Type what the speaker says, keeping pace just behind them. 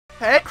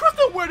Hey,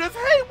 Crystal Winners!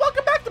 Hey,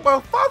 welcome back to my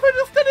father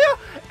Dissidia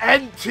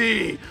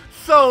NT!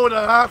 So, the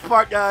last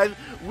part, guys,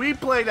 we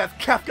played as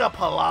Kefka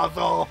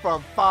Palazzo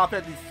from Final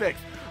Fantasy VI.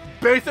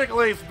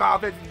 Basically, it's Final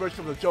Fantasy's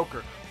version of the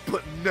Joker.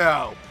 But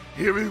now,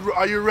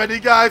 are you ready,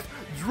 guys?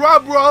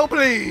 Drum roll,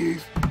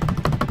 please!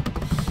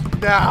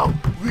 Now,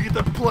 we get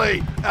to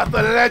play as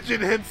the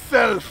legend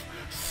himself,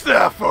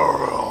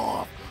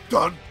 Sephiroth!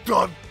 Dun,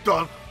 dun,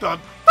 dun, dun.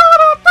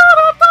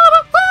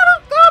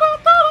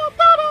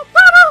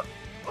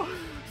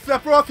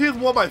 Sephiroth, he's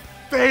one of my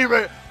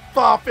favorite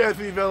Final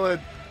Fantasy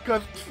villains.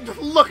 Cause just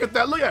look at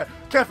that, look at it.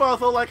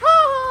 Kefka's all like,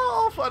 ah,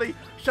 all funny.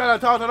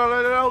 Shout out,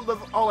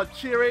 all the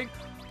cheering.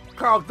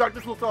 Carl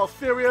Darkness looks all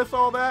serious,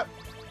 all that.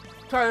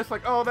 Titus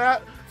like all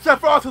that.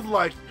 Sephiroth is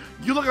like,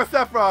 you look at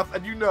Sephiroth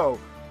and you know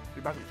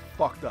you're about to be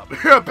fucked up.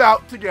 You're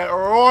about to get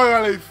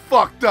royally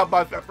fucked up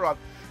by Sephiroth.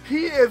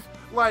 He is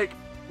like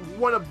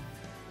one of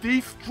the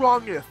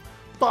strongest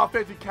Final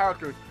Fantasy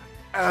characters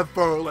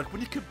ever. Like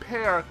when you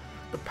compare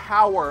the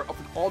power of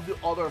all the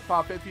other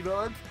Final Fantasy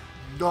villains,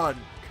 none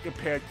can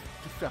compare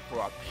to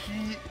Sephiroth.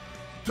 He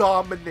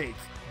dominates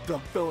the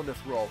villainous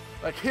role.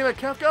 Like him and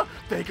Kefka,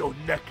 they go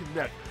neck and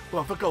neck.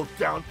 But if it goes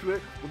down to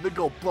it, when they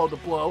go blow to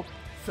blow,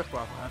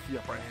 Sephiroth has the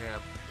upper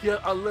hand. He has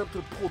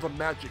unlimited pools of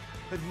magic.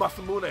 His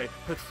Masamune,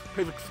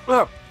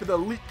 his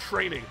elite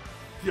training,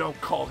 you don't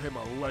call him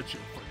a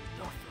legend for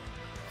nothing.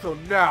 So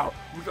now,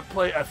 we can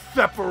play as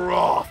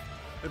Sephiroth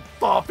in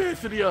Final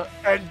Fantasy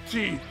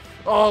NT.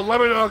 Oh, let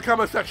me know in the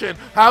comment section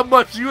how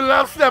much you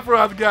love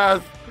Sephiroth,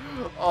 guys.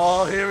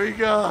 Oh, here we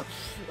go.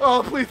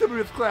 Oh, please tell me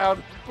it's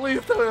Cloud.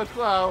 Please tell me it's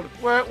Cloud.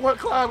 What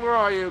Cloud? Where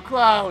are you?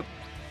 Cloud.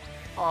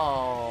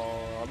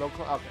 Oh, no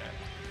Cloud. Okay.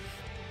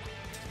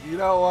 You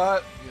know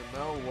what? I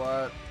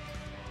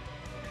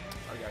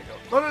gotta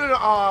go. No. Oh,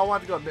 I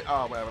want to go.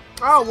 Oh, whatever.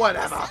 Oh,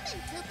 whatever.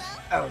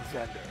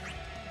 Alexander.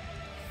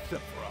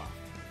 Sephiroth.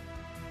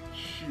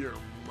 Sheer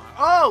mind.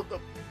 Oh, the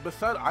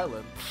Beside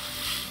Island.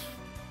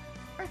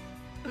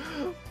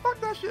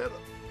 Fuck that shit.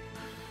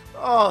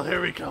 Oh,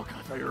 here we go,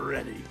 guys. Are you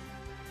ready?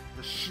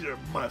 The sheer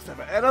must have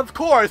it. And of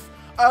course,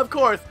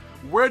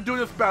 we're doing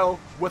this battle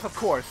with, of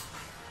course.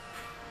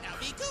 Now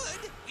be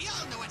good. We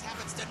all know what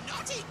happens to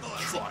naughty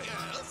boys and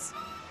girls.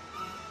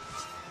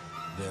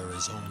 There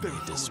is only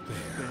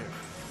despair.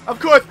 Of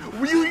course,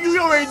 you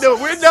already know.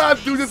 We're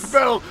not doing this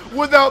battle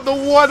without the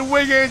One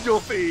Wing Angel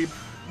theme.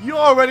 You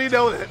already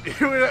know that.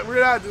 We're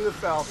not doing this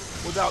battle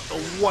without the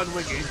One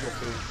Wing Angel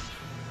theme.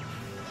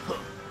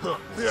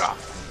 Yeah,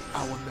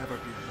 I will never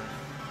be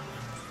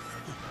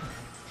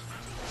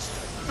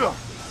there.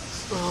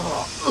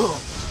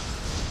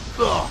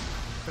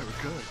 Very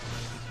good.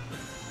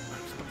 I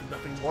expected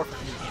nothing more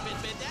from you.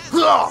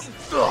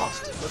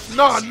 That's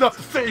not enough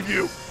to save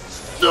you.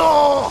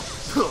 I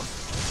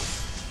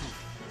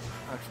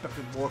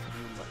expected more from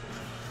you. Like,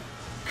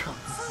 come,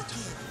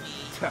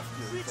 test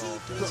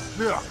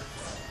yourself.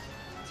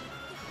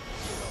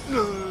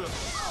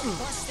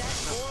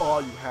 That's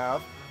all you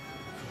have.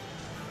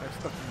 I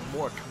expected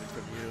more coming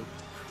from you.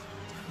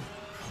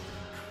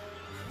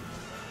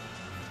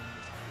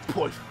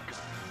 Poison gun.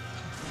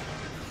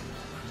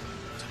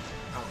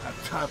 I don't have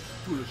time for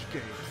foolish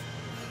games.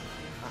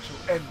 I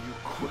shall end you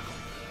quickly.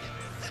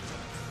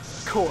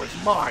 The core is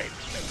mine.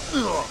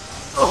 You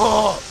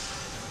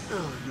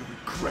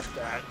regret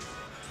that.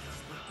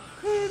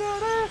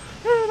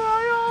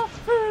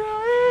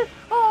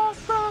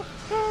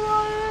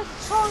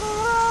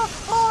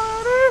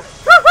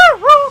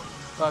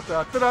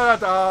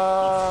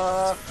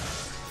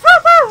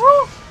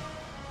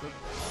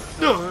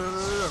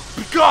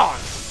 Be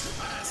gone!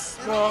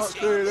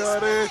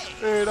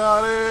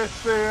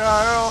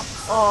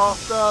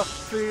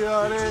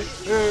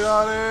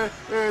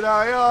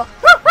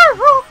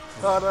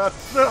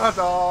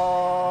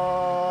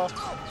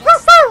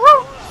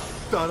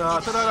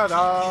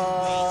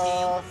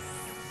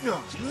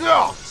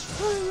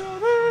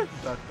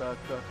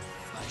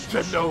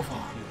 Genova!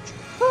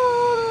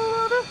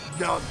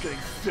 Now I'm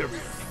getting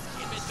serious.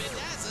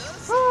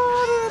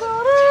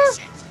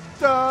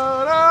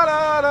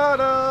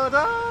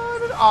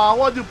 Oh, I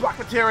want to do Black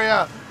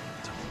Materia.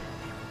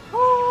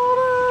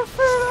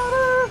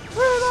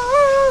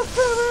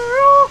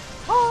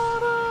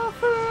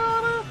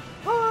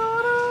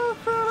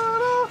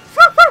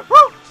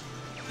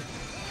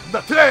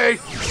 Not today.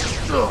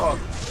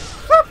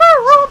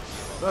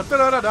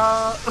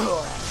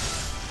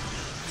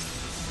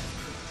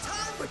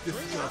 Like this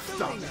is gonna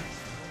stop me.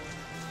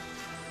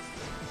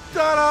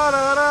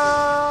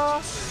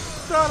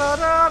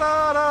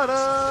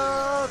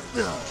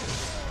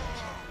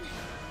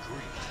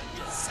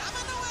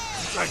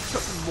 Like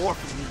something more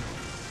from you.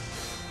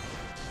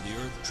 The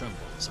earth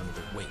trembles under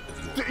the weight of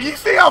your... You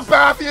see how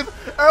bad he is?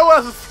 Everyone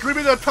else is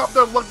screaming at the top of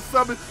their lungs to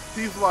summon.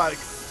 He's like,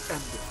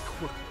 end this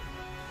quickly.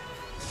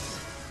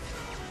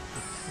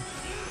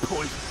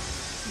 Poison.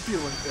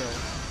 Feeling ill.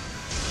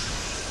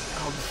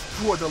 I'll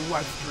destroy the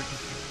life stream.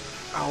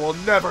 I will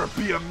never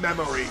be a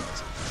memory.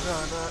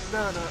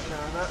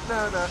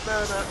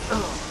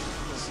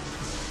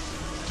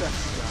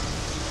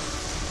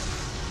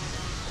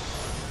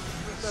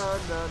 Na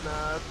na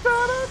na da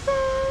da da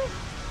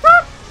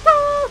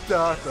da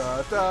da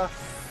da da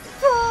da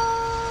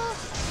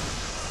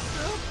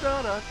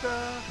da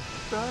da da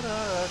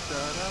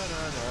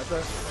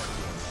da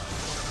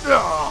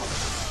da.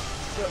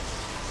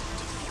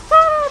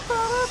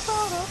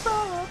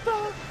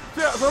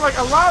 Yeah, so like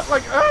a lot,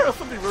 like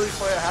something really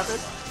funny that happened.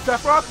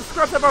 Sephiroth,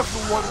 describe Sephiroth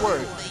in one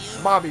word: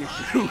 mommy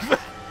issues.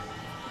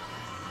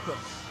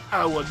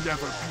 I will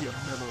never be a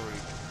memory.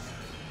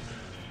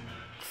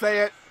 Say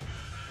it.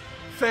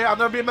 Say it. I'll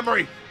never be a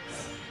memory.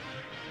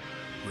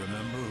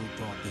 Remember who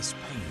brought this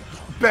pain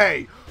upon me?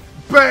 Bay.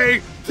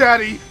 Bay,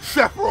 Daddy,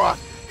 Sephiroth.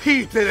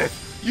 He did it.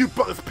 You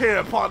brought this pain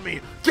upon me.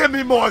 Give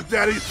me more,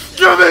 Daddy.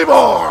 Give me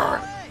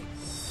more.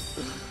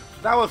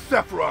 That was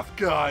Sephiroth,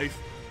 guys.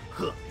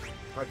 Huh.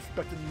 I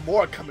expected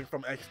more coming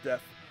from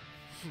X-Death.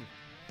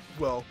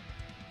 Well,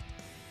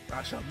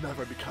 I shall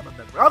never become a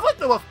memory. I was like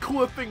the most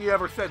coolest thing he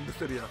ever said in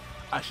Dissidia.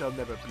 I shall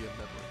never be a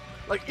memory.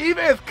 Like,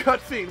 even his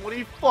cutscene when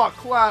he fought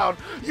Cloud,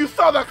 you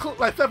saw that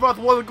like Sephiroth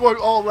wasn't going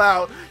all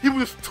out. He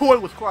was just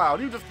toying with Cloud.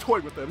 He was just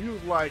toying with him. He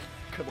was like,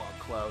 come on,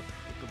 Cloud.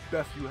 It's the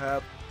best you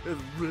have.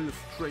 It's really the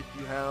strength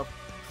you have.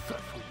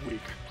 Such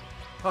weak.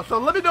 So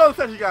let me know in the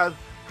section, you guys.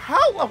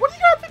 What do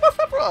you guys think about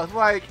Sephiroth?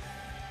 Like,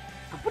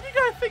 what do you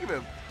guys think of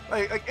him?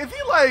 Like, is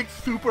he like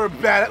super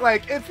bad?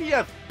 Like, is he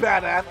as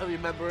badass as you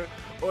remember,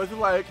 or is it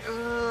like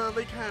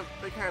they kind of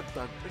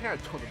toned him down a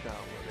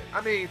little bit?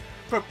 I mean,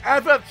 from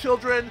Advent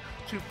Children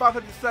to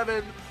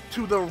 557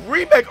 to the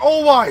remake.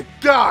 Oh my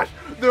gosh,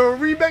 the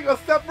remake of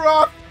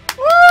Sephiroth.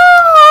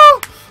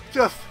 Woo!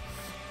 Just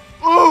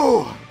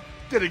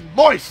getting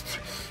moist.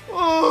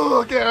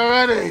 Oh, get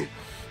ready.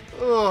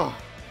 Oh,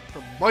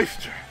 the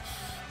moisture.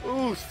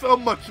 Oh, so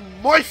much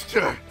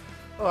moisture.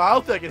 Oh,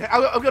 I'll take it.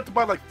 I'm gonna have to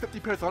buy like 50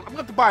 pairs of. I'm gonna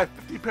have to buy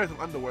 50 pairs of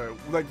underwear.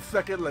 Like the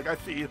second, like I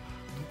see,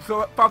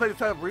 so Final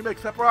Fantasy remake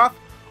Sephiroth.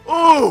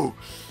 Oh,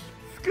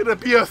 it's gonna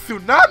be a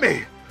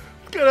tsunami.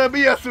 It's gonna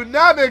be a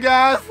tsunami,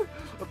 guys.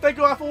 Well, thank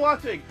you all for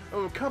watching.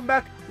 And we'll come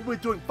back. We'll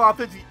be doing Final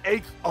Fantasy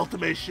VIII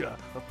Ultimation.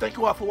 Well, thank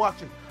you all for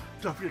watching.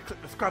 Don't forget to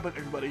click the subscribe button,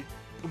 everybody.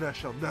 And I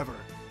shall never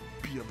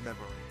be a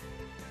memory.